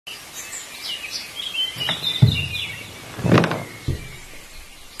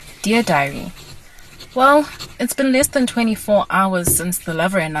Dear Diary, well, it's been less than 24 hours since the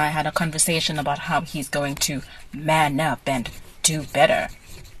lover and I had a conversation about how he's going to man up and do better.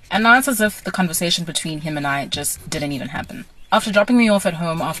 And now it's as if the conversation between him and I just didn't even happen. After dropping me off at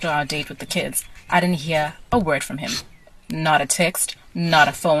home after our date with the kids, I didn't hear a word from him. Not a text, not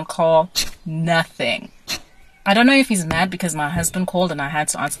a phone call, nothing. I don't know if he's mad because my husband called and I had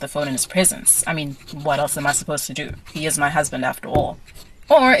to answer the phone in his presence. I mean, what else am I supposed to do? He is my husband after all.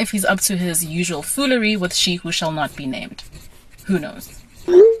 Or if he's up to his usual foolery with she who shall not be named. Who knows?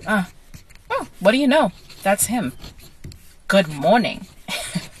 What do you know? That's him. Good morning.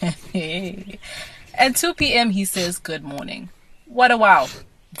 At 2 p.m. he says good morning. What a wow.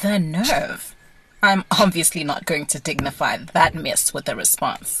 The nerve. I'm obviously not going to dignify that mess with a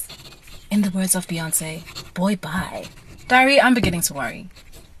response. In the words of Beyonce, boy bye. Diary, I'm beginning to worry.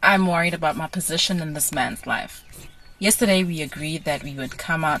 I'm worried about my position in this man's life. Yesterday we agreed that we would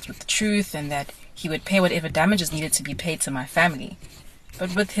come out with the truth and that he would pay whatever damages needed to be paid to my family.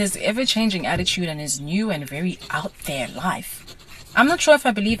 But with his ever-changing attitude and his new and very out-there life, I'm not sure if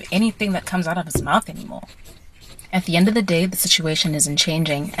I believe anything that comes out of his mouth anymore. At the end of the day, the situation isn't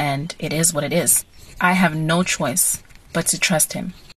changing and it is what it is. I have no choice but to trust him.